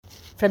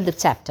from the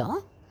chapter,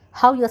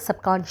 How Your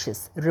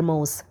Subconscious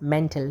Removes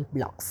Mental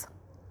Blocks.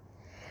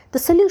 The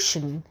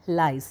solution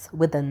lies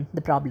within the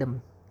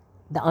problem.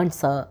 The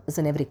answer is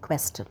in every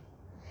question.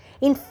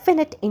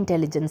 Infinite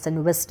intelligence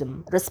and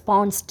wisdom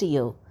responds to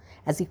you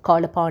as you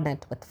call upon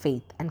it with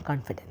faith and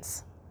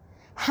confidence.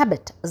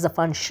 Habit is a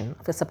function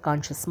of your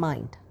subconscious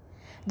mind.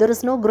 There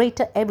is no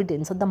greater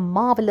evidence of the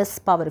marvelous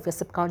power of your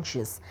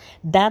subconscious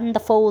than the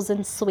force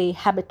and sway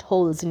habit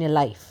holds in your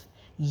life.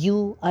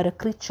 You are a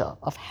creature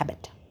of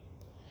habit.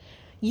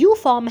 You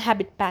form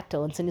habit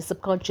patterns in your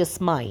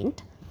subconscious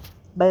mind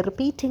by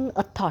repeating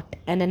a thought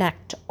and an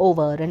act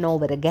over and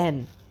over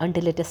again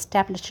until it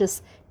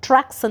establishes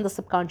tracks in the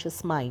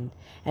subconscious mind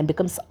and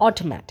becomes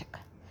automatic,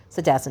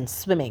 such as in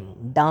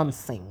swimming,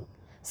 dancing,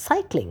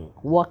 cycling,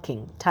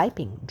 walking,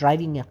 typing,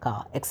 driving your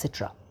car,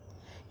 etc.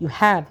 You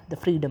have the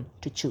freedom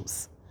to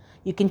choose.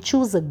 You can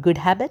choose a good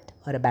habit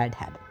or a bad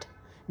habit.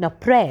 Now,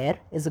 prayer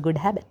is a good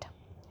habit.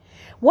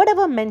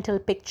 Whatever mental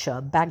picture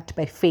backed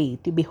by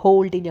faith you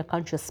behold in your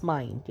conscious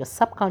mind, your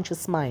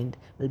subconscious mind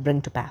will bring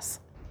to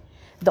pass.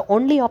 The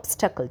only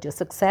obstacle to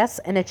success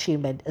and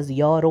achievement is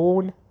your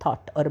own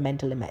thought or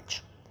mental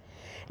image.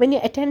 When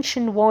your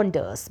attention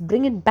wanders,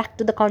 bring it back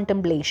to the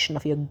contemplation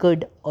of your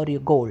good or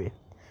your goal.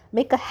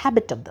 Make a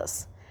habit of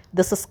this.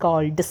 This is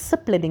called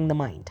disciplining the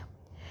mind.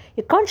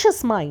 Your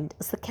conscious mind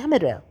is the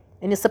camera,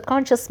 and your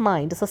subconscious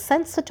mind is a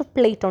sensitive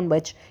plate on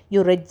which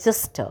you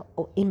register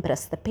or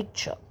impress the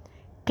picture.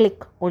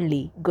 Click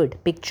only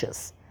good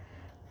pictures.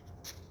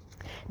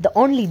 The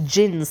only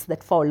jinns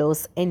that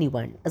follows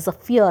anyone is a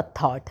fear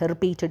thought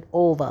repeated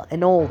over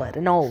and over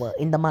and over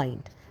in the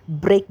mind.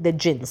 Break the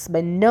jinns by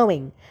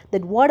knowing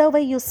that whatever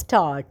you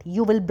start,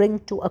 you will bring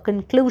to a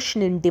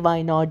conclusion in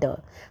divine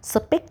order. So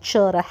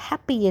picture a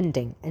happy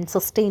ending and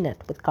sustain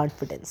it with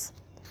confidence.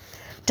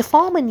 To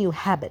form a new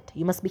habit,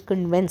 you must be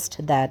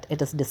convinced that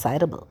it is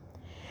desirable.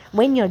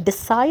 When your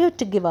desire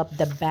to give up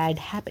the bad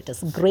habit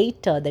is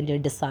greater than your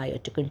desire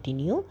to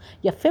continue,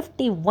 you're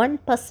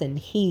 51%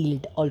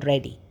 healed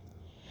already.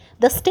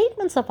 The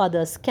statements of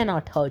others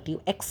cannot hurt you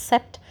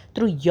except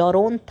through your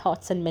own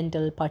thoughts and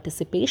mental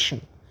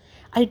participation.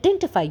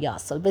 Identify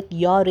yourself with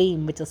your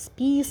aim, which is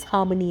peace,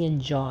 harmony, and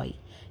joy.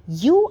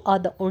 You are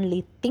the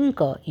only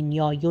thinker in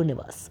your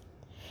universe.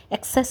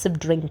 Excessive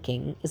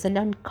drinking is an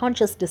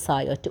unconscious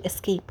desire to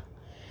escape.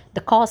 The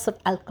cause of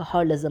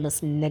alcoholism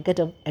is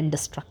negative and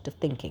destructive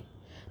thinking.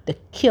 The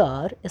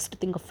cure is to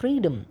think of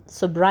freedom,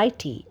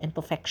 sobriety, and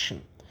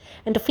perfection,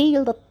 and to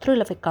feel the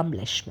thrill of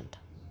accomplishment.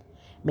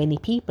 Many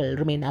people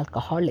remain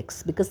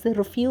alcoholics because they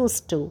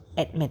refuse to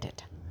admit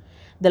it.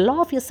 The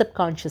law of your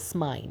subconscious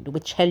mind,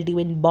 which held you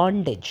in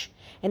bondage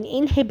and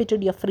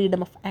inhibited your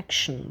freedom of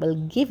action, will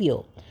give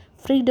you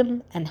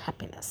freedom and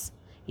happiness.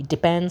 It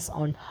depends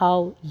on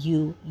how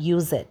you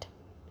use it.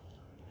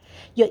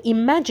 Your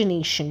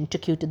imagination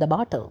took you to the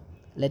bottle.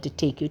 Let it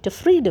take you to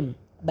freedom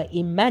by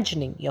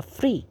imagining you're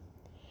free.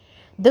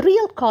 The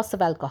real cause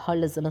of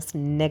alcoholism is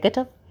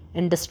negative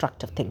and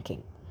destructive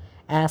thinking.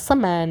 As a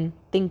man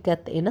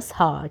thinketh in his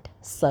heart,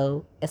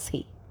 so is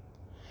he.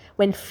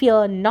 When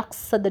fear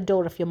knocks at the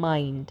door of your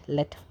mind,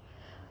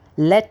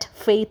 let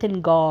faith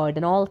in God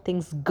and all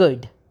things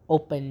good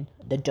open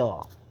the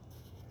door.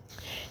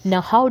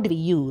 Now, how do we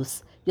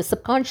use your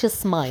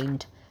subconscious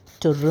mind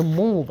to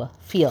remove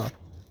fear?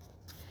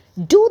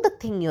 Do the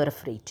thing you're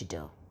afraid to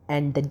do,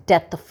 and the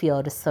death of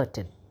fear is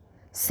certain.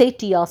 Say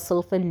to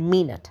yourself and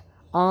mean it,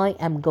 I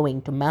am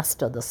going to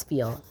master this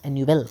fear, and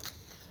you will.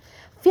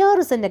 Fear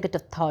is a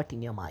negative thought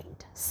in your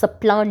mind.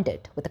 Supplant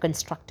it with a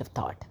constructive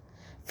thought.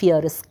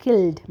 Fear has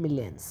killed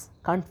millions.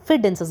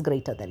 Confidence is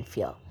greater than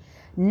fear.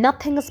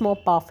 Nothing is more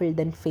powerful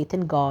than faith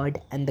in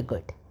God and the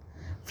good.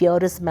 Fear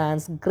is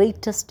man's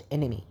greatest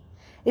enemy.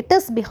 It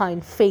is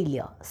behind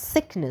failure,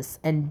 sickness,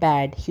 and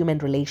bad human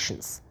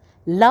relations.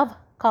 Love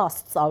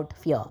casts out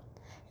fear.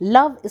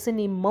 Love is an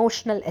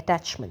emotional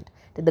attachment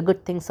to the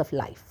good things of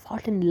life. Fall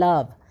in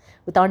love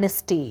with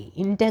honesty,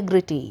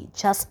 integrity,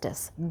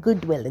 justice,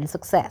 goodwill, and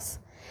success.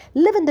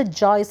 Live in the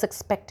joyous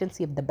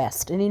expectancy of the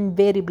best, and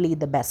invariably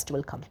the best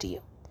will come to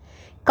you.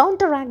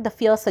 Counteract the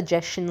fear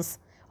suggestions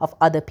of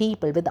other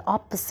people with the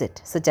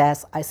opposite, such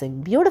as, I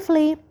sing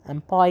beautifully, I'm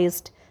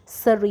poised,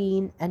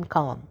 serene, and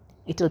calm.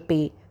 It will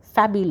pay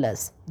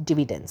fabulous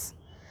dividends.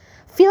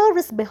 Fear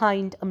is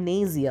behind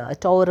amnesia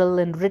at oral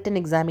and written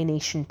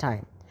examination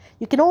time.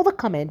 You can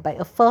overcome it by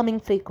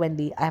affirming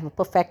frequently, I have a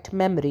perfect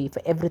memory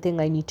for everything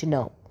I need to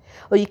know.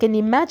 Or you can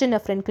imagine a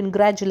friend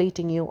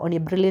congratulating you on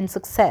your brilliant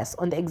success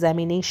on the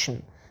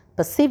examination.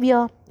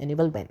 Persevere and you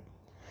will win.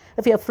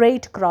 If you're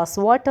afraid to cross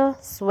water,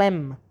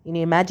 swim. In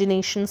your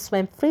imagination,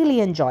 swim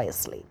freely and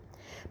joyously.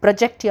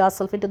 Project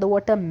yourself into the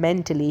water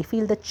mentally.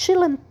 Feel the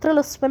chill and thrill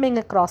of swimming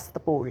across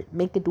the pool.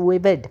 Make it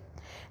vivid.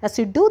 As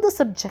you do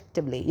this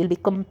objectively, you'll be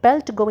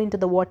compelled to go into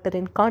the water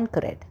and conquer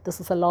it. This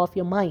is a law of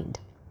your mind.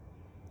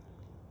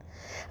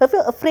 If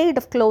you're afraid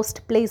of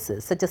closed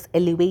places such as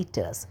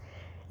elevators,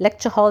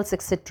 lecture halls,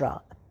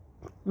 etc.,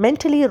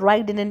 mentally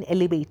ride in an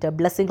elevator,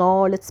 blessing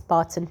all its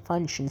parts and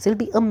functions. You'll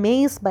be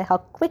amazed by how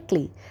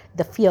quickly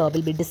the fear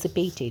will be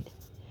dissipated.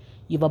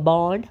 You were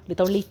born with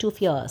only two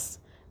fears,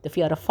 the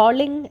fear of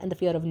falling and the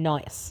fear of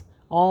noise.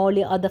 All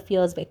your other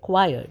fears were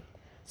acquired,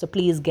 so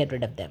please get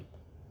rid of them.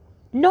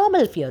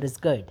 Normal fear is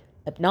good,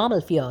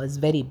 abnormal fear is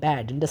very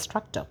bad and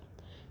destructive.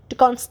 To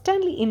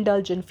constantly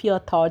indulge in fear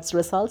thoughts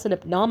results in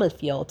abnormal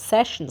fear,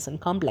 obsessions, and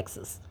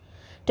complexes.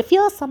 To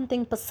fear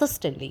something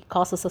persistently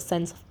causes a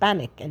sense of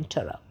panic and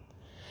terror.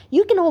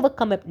 You can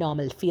overcome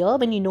abnormal fear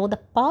when you know the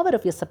power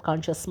of your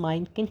subconscious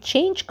mind can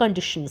change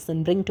conditions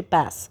and bring to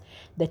pass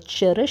the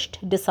cherished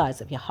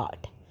desires of your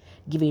heart.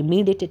 Give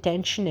immediate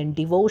attention and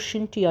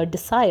devotion to your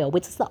desire,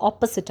 which is the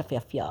opposite of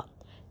your fear.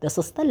 This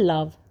is the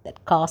love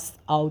that casts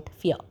out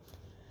fear.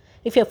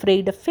 If you're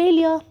afraid of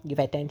failure, give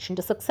attention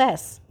to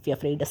success. If you're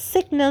afraid of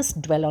sickness,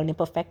 dwell on your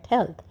perfect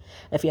health.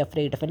 If you're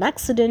afraid of an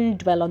accident,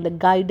 dwell on the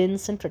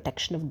guidance and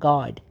protection of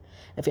God.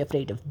 If you're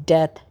afraid of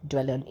death,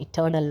 dwell on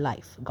eternal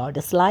life. God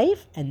is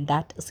life, and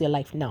that is your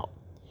life now.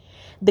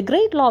 The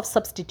great law of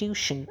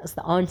substitution is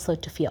the answer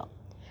to fear.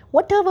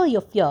 Whatever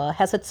your fear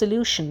has its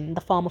solution in the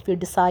form of your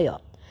desire.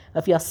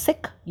 If you are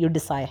sick, you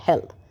desire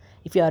health.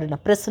 If you are in a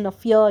prison of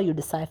fear, you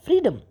desire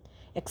freedom.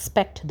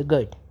 Expect the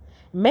good.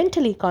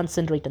 Mentally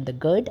concentrate on the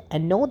good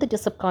and know that your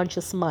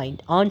subconscious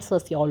mind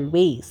answers you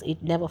always,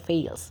 it never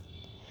fails.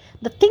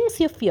 The things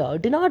you fear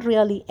do not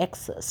really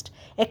exist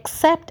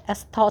except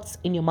as thoughts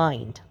in your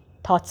mind.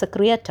 Thoughts are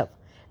creative.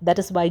 That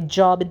is why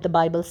Job in the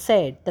Bible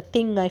said, "The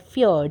thing I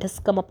feared has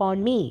come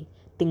upon me."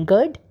 Think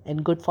good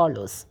and good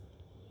follows.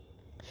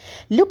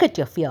 Look at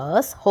your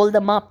fears, hold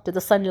them up to the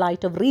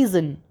sunlight of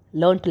reason.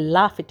 Learn to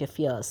laugh at your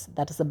fears.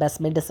 That is the best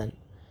medicine.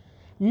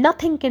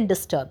 Nothing can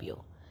disturb you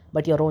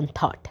but your own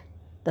thought.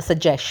 The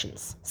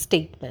suggestions,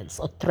 statements,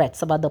 or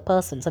threats of other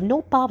persons have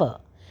no power.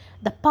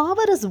 The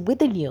power is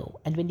within you,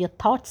 and when your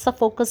thoughts are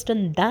focused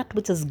on that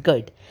which is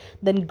good,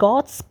 then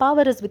God's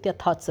power is with your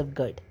thoughts of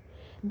good.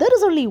 There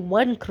is only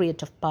one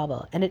creative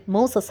power, and it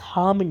moves us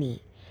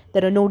harmony.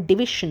 There are no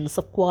divisions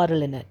of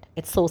quarrel in it.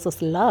 It sows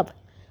us love.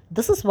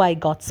 This is why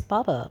God's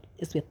power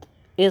is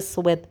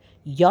with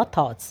your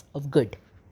thoughts of good.